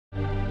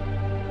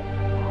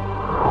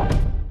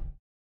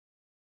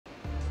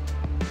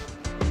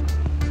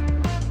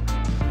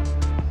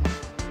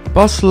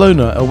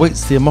Barcelona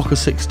awaits the Imoca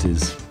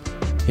 60s.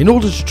 In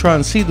order to try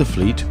and see the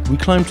fleet, we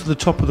climb to the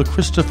top of the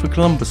Christopher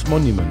Columbus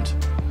monument.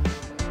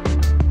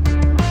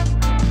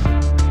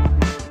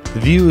 The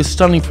view is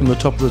stunning from the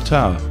top of the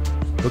tower,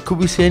 but could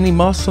we see any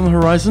masts on the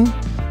horizon?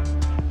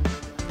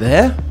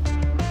 There?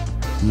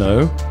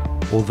 No.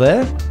 Or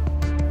there?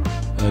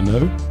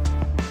 No.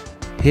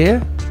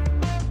 Here?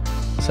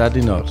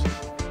 Sadly not.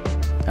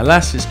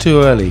 Alas, it's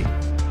too early.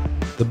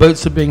 The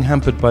boats are being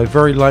hampered by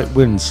very light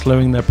winds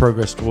slowing their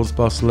progress towards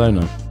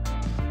Barcelona.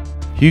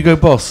 Hugo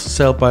Boss,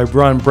 sailed by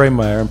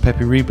Breymaier and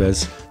Pepe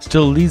Ribes,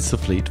 still leads the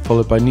fleet,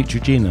 followed by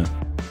Neutrogena.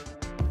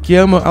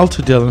 Guillermo,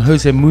 Altadill and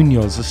Jose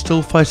Munoz are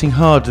still fighting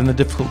hard in the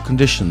difficult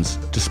conditions,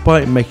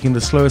 despite making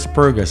the slowest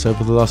progress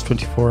over the last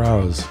 24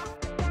 hours.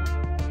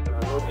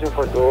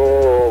 Fue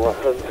todo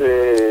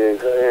bastante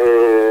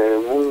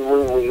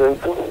muy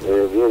lento.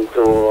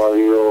 Viento ha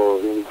habido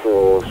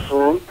viento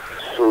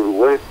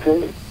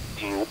suroeste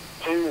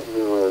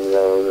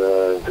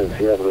la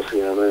intensidad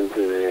aproximadamente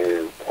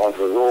de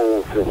 4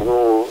 knots, 3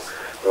 knots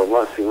lo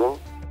máximo.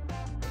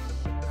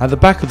 At the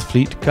back of the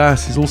fleet,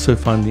 Gaes is also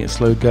finding it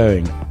slow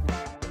going.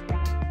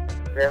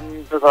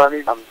 Tota la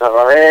nit amb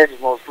terradets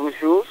molt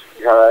fluixos,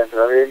 cada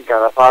entrenament,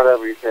 cada para,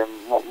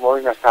 molt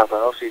inestable,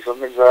 no? O sigui, som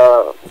dins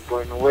de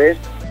point oest.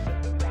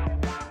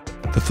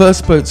 The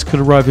first boats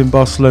could arrive in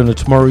Barcelona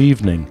tomorrow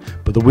evening,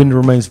 but the wind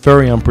remains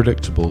very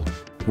unpredictable.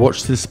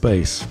 Watch this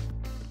space.